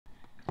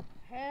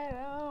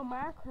Hello,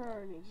 my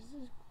cronies.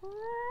 This is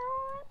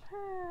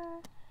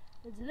Croniepie,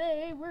 and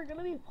today we're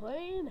gonna be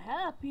playing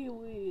Happy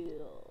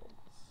Wheels.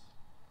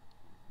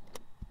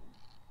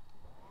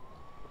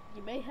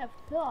 You may have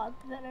thought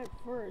that at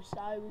first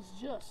I was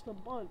just a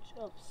bunch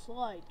of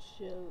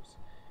slideshows,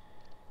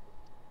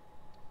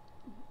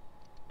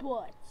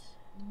 but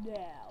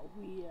now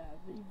we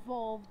have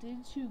evolved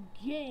into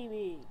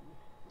gaming.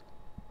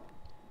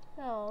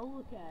 Oh,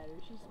 look at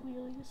her. She's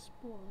wheeling a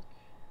spork,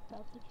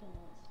 about to kill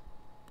us.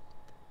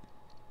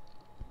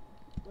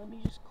 Let me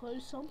just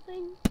close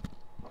something.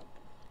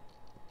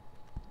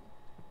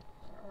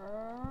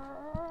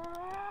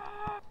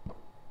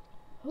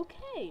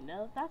 Okay,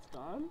 now that that's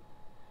gone,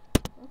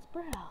 let's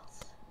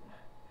browse.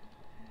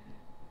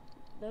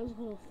 Those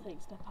little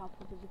things that pop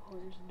up in the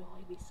corners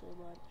annoy me so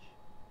much.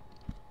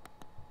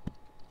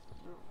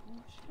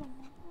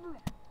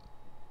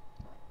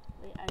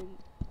 Wait, I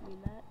didn't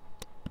mean that.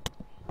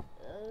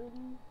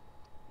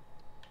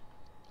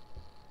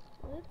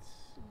 Let's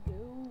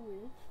go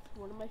with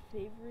one of my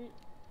favorite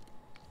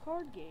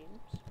card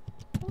games,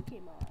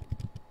 Pokemon.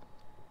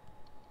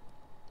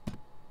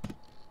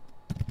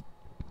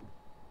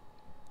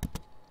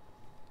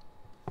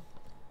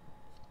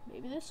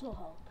 Maybe this will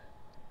help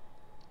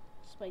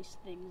spice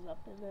things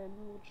up, and then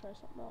we'll try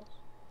something else.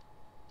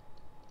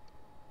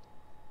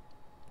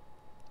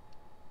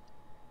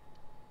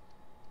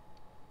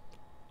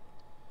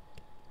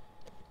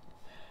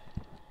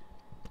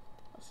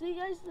 I'll see you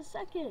guys in a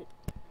second.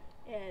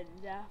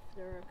 And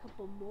after a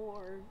couple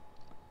more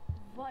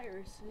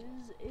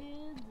viruses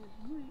and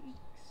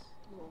weeks,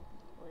 well,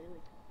 only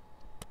like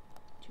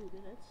 2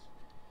 minutes,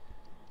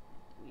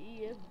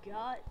 we have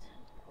got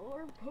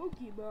our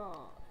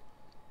Pokemon.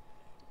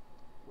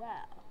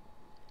 Wow.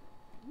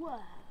 Wow.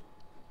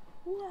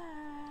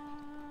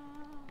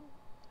 Wow.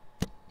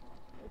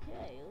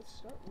 Okay, let's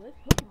start with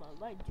Pokemon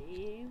by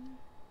Dave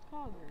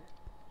Cogger.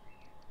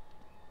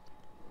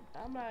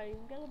 I'm not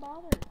even gonna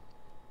bother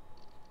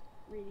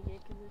reading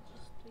it because it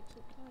just takes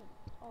up time.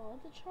 Oh,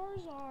 the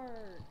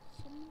Charizard!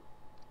 So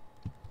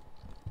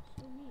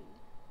mean.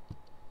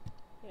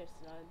 Here,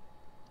 son.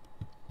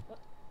 Oh,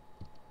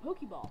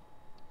 Pokeball.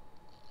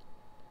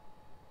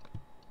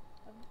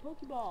 I have a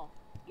Pokeball.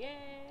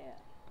 Yeah!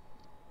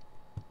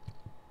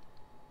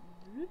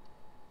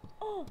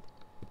 Oh!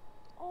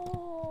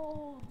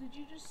 Oh! Did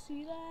you just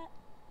see that?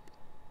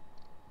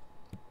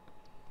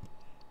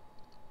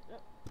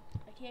 Oh,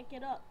 I can't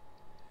get up.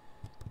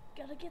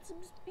 Gotta get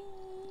some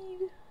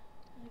speed.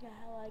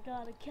 I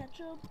gotta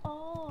catch up.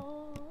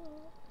 Oh,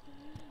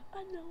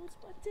 I know it's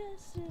my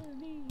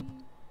destiny.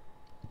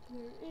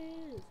 Where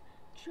is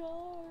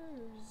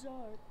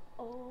Charizard?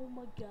 Oh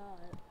my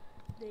god,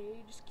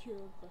 they just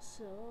killed my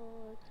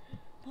son.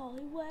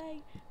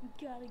 Poliwag, we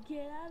gotta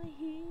get out of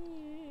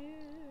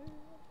here.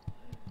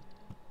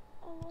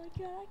 Oh my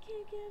god, I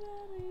can't get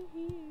out of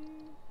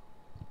here.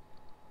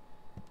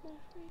 My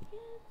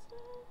freaking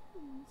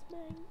son's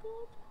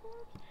mangled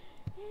corpse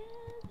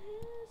and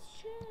his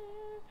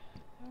chair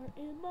are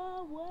in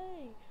my way.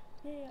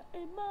 They are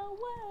in my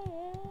way.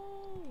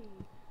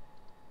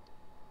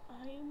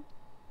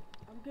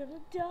 I'm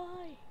gonna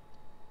die.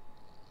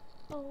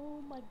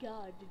 Oh my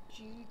god, did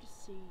you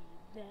just see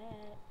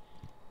that?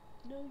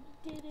 No, you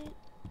didn't.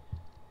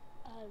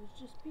 I was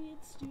just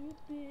being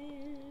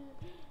stupid.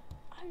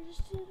 I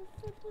just did a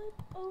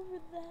flip over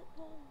that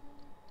one.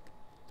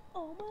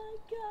 Oh my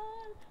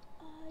god,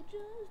 I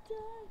just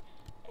died.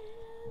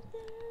 And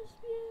there's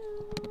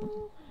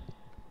you.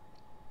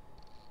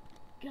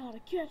 Gotta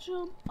catch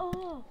 'em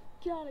all.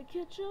 Gotta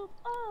catch 'em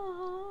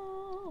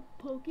all.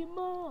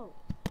 Pokemon.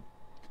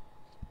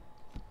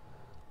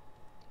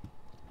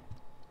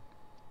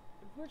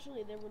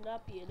 Unfortunately, there will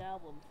not be an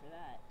album for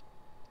that.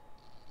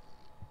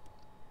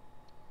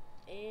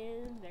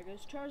 And there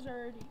goes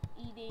Charizard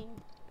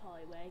eating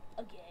Poliwag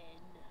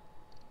again.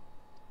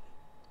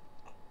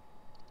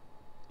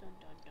 Dun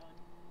dun dun.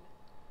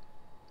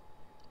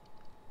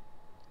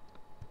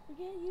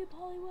 Forget you,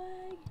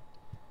 Poliwag.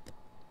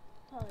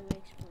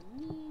 Poliwag's for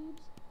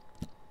memes.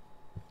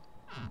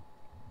 I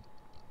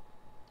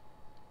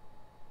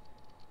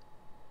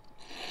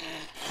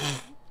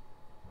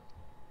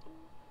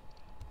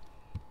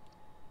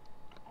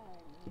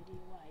have no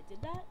idea why I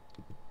did that.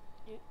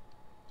 Doop,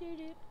 doop,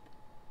 doop.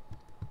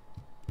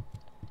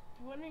 If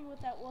you're wondering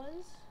what that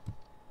was,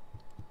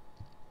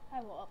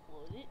 I will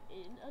upload it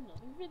in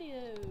another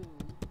video.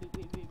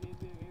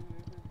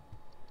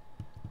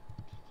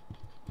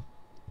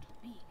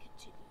 Be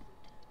continued.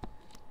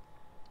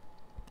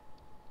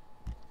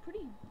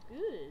 Pretty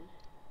good.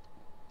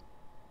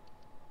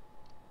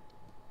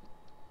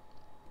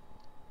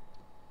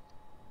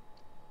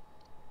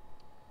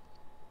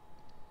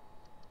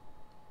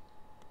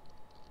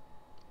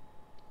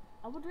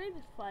 I would rate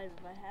it 5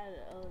 if I had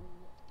a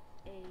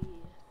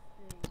thing.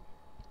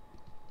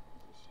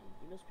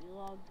 You must be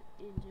logged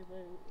into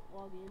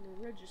log in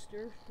and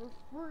register for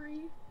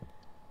free.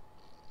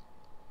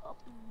 Up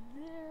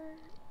there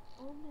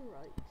on the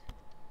right.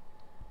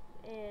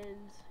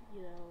 And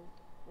you know,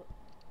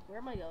 where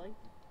am I going?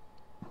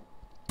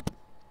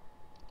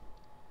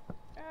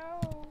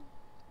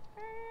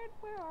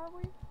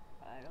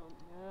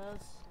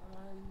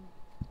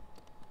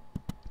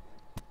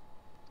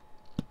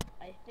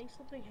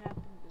 something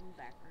happened in the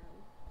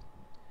background.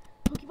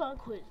 Pokemon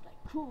quiz by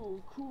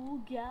Cool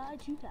Guy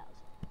 2000.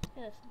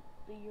 Yeah, that's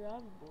the year I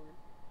was born.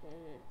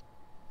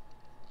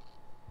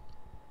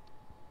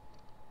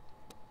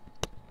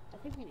 I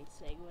think we need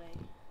Segway.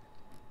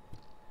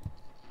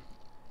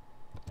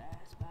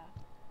 Fast back.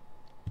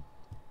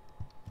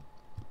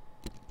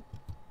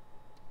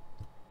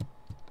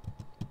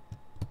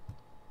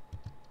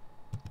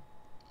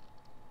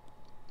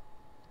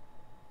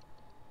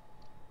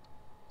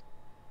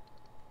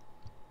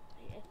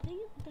 I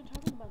think they're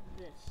talking about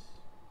this.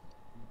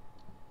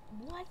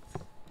 What?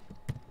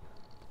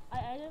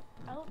 I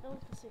don't know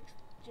what the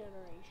 6th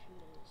generation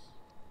is.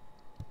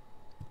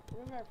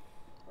 Whatever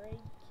Frankie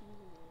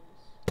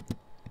is.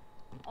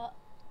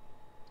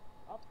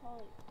 I'll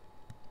probably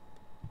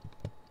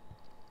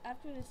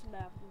after this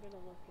map I'm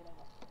gonna look it up.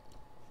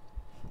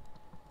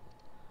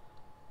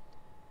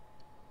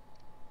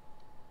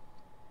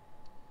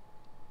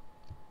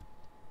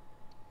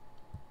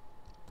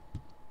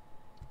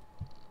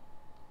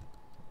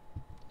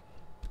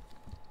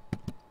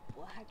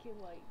 Black and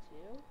white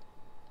too.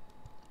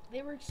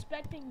 They were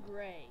expecting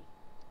gray.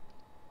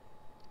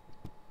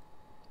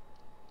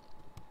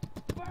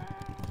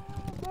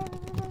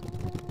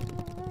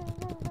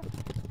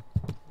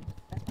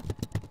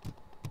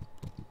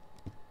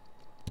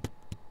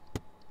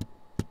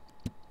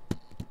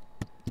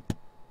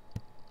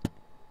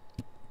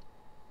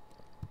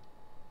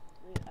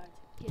 We are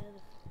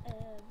together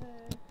forever.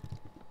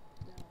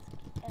 Now let's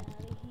get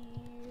out of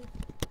here.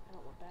 I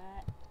don't want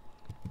that.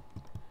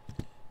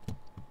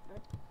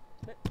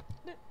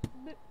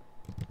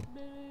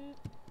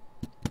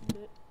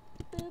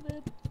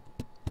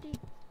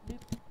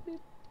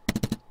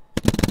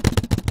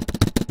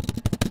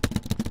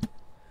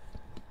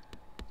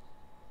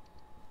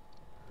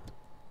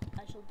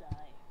 I shall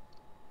die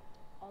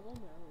all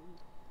alone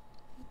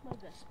with my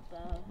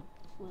Vespa.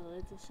 Well,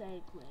 it's a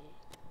Segway,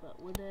 but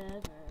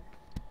whatever.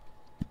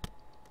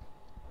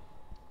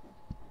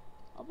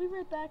 I'll be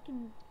right back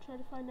and try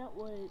to find out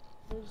what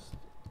those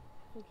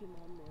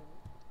Pokemon were.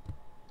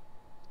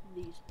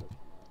 These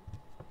Pokemon.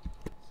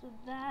 So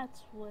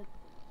that's what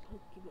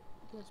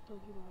those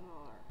Pokemon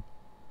are.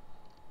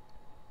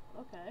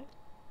 Okay.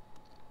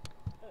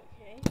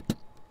 Okay.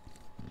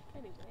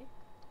 Anyway,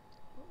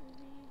 what were we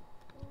doing?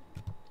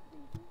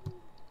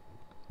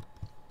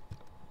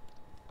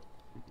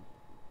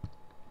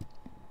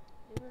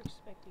 They were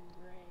expecting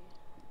gray.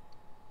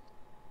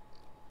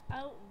 I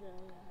don't know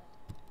that.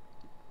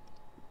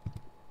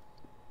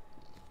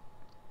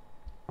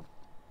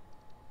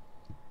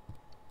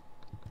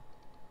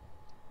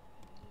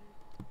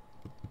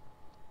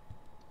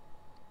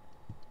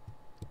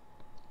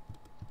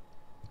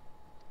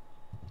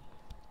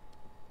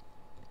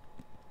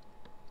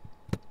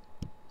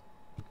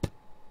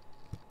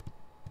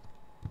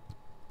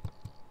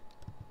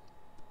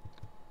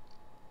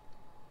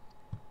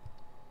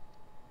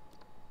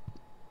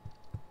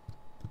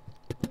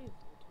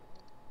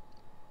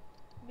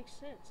 Makes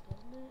sense,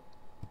 doesn't it?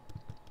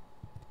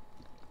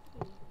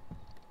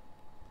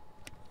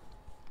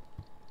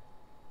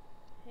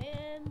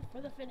 And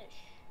for the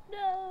finish.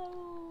 No,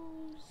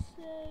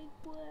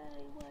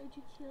 Segway, why'd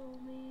you kill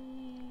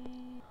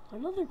me?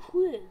 Another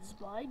quiz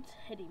by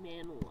Teddy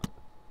Man 1.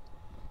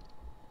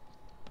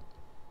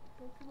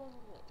 Pokemon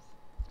quiz.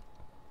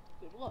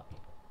 Good luck.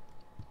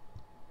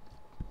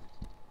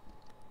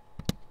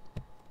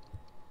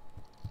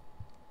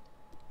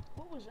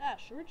 What was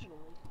Ash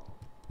originally called?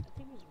 I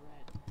think it was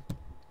red.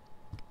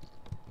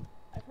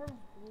 I've heard of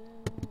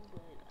blue,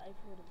 but I've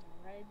heard of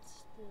red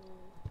still.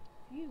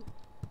 Phew.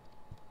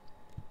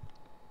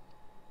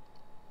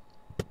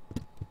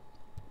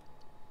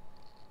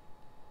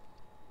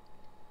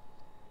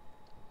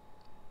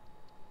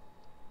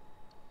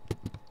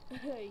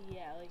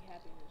 Yeah, like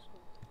happiness.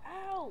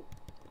 Ow!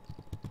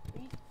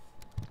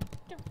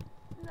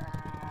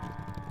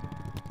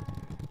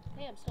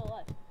 Hey, I'm still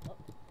alive. Oh,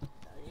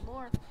 not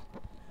anymore.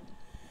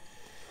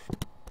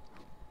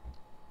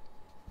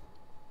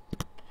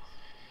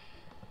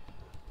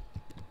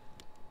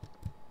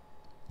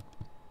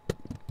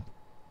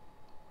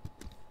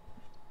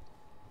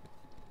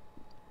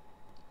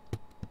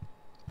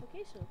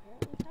 Okay, so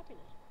apparently it's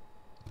happiness.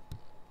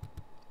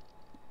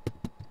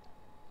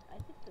 I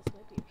think this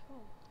might be a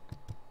troll.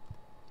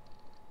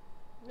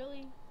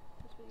 Really?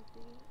 That's what you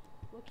think?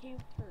 What came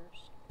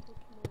first?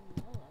 Pokemon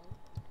yellow?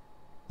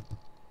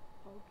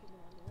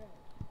 Pokemon red?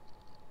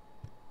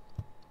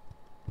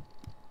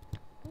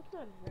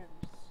 Pokemon red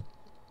was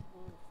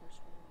one of the first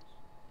ones.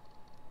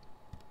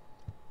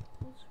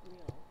 What's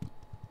real?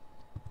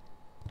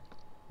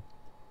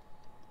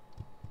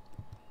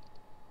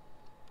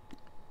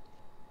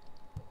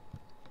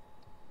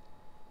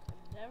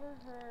 I've never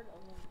heard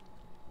of a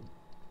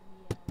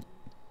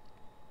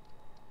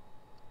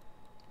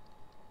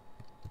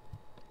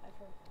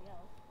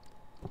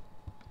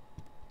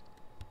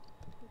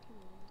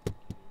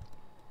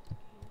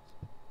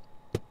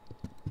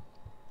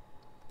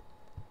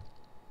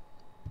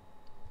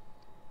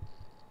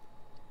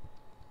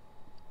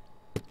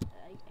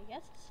I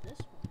guess it's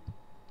this one.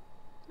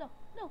 No,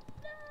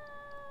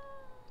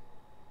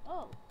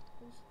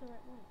 Was the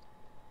right one?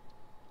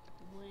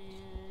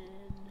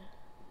 When...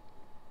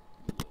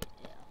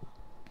 Yeah.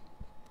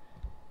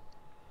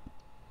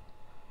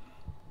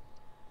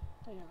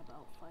 I got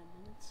about 5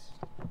 minutes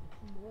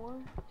more.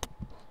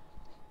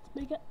 Let's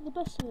make it the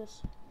best of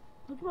this.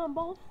 Pokemon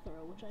Ball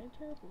Throw, which I am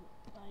terrible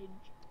at, by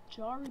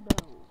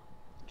Jaribo.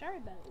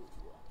 Jaribo.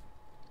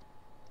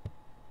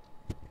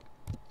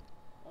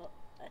 Oh,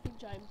 I think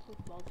giant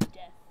Pokeball to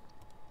death.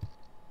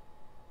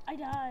 I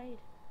died.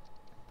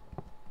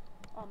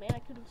 Oh man, I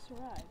could have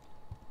survived.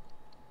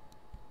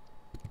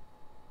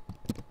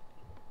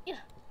 Yeah.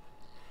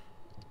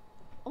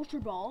 Ultra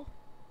Ball.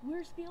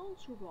 Where's the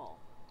Ultra Ball?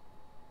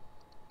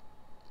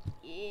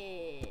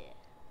 Yeah.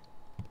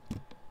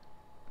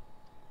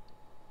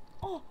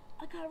 Oh,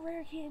 I got a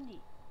rare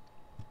candy.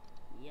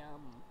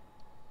 Yum.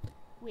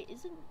 Wait,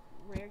 isn't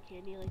rare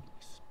candy like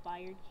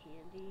expired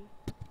candy?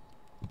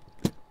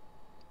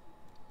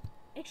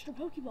 Extra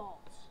Pokeballs.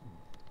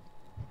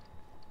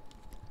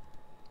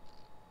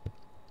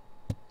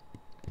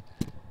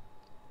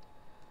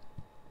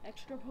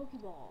 Extra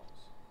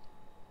Pokeballs.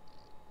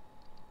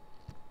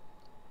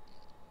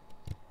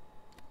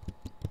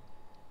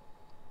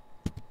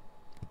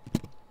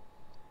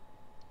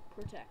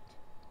 Protect.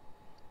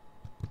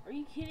 Are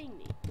you kidding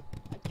me?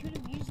 I could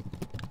have used...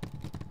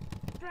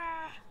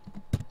 Ah!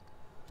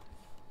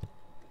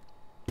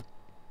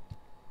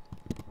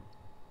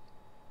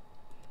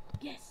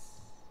 Yes!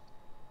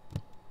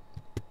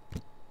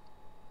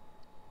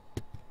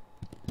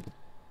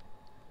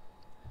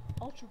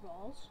 Ultra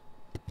Balls.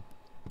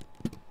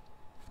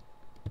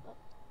 Oh,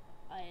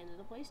 I ended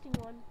up wasting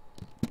one.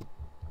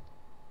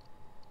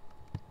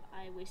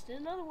 I wasted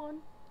another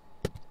one.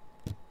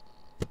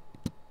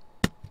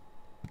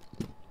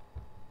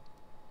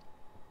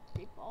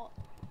 Great ball.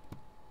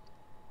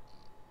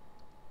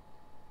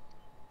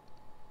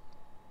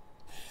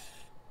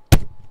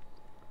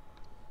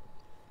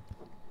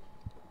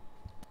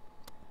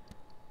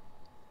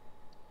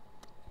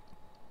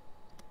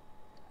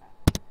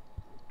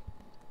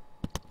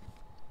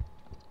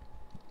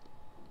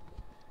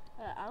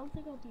 I don't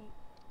think I'll be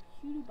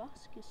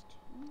Cutibuscus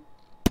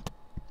 2.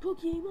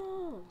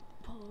 Pokemon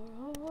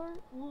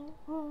Part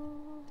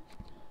 1.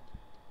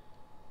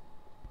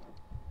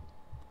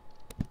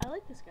 I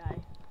like this guy.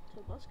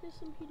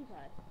 Tobuscus and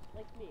PewDiePie.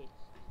 Like me.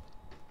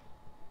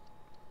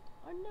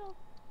 Oh no.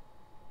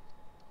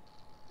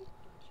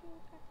 Pikachu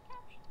got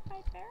captured by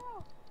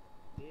barrels.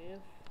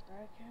 If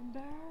frickin'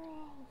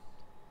 barrels.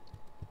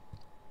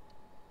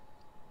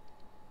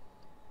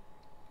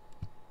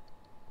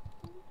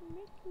 I need to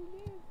make you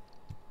live.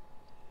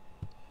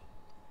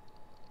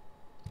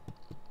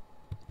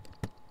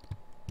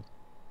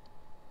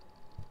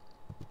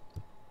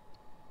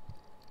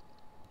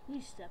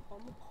 Please step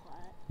on the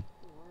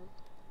platform.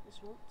 This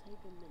won't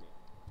take a minute.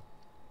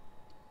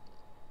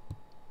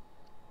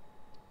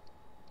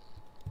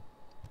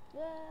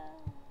 Yeah.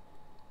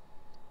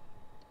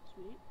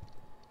 Sweet.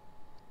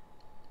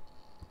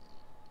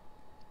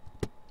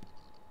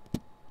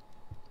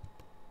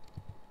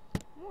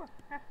 More.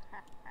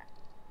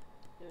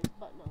 There's a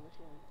button on the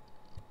ceiling.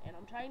 And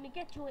I'm trying to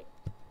get to it.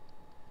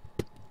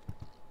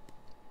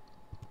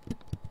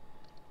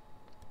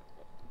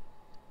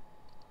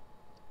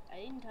 I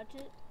didn't touch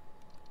it.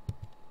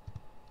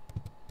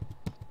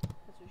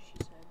 That's what she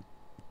said.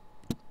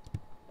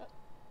 Oh.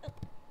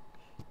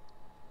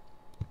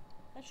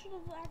 That should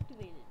have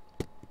activated.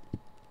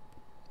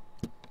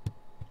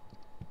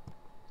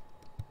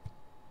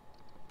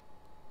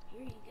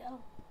 Here you go.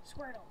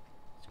 Squirtle.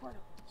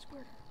 Squirtle.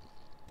 Squirtle.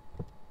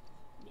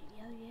 Maybe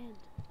at the end,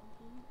 I'm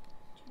going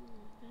to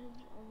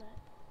revenge on that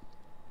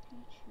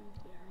Pikachu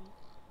barrel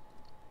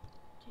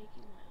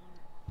taking my arm.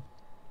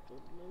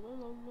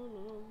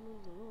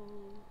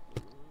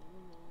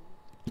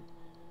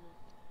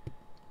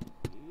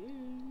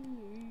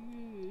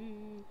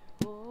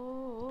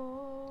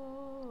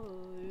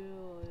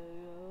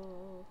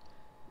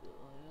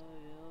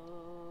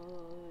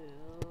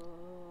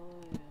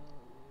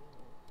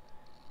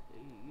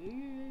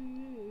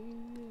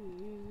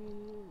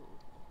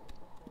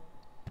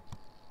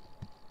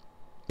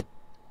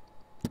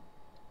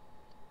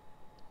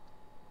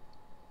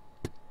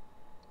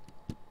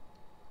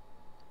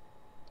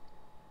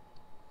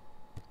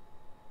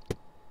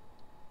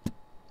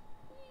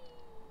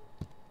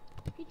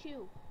 Pichu.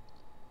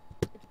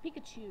 It's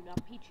Pikachu, not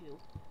Pichu.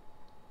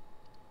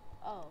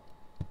 Oh,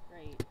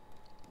 right.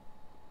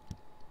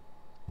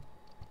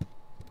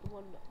 The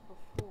one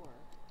before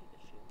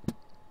Pikachu.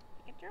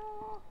 Pikachu!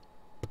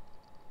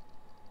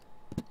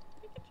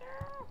 Pikachu!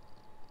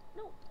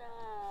 No,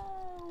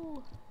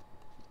 no!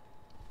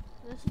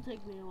 This will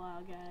take me a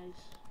while, guys.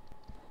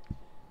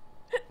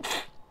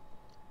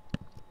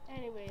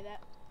 Anyway,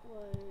 that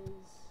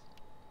was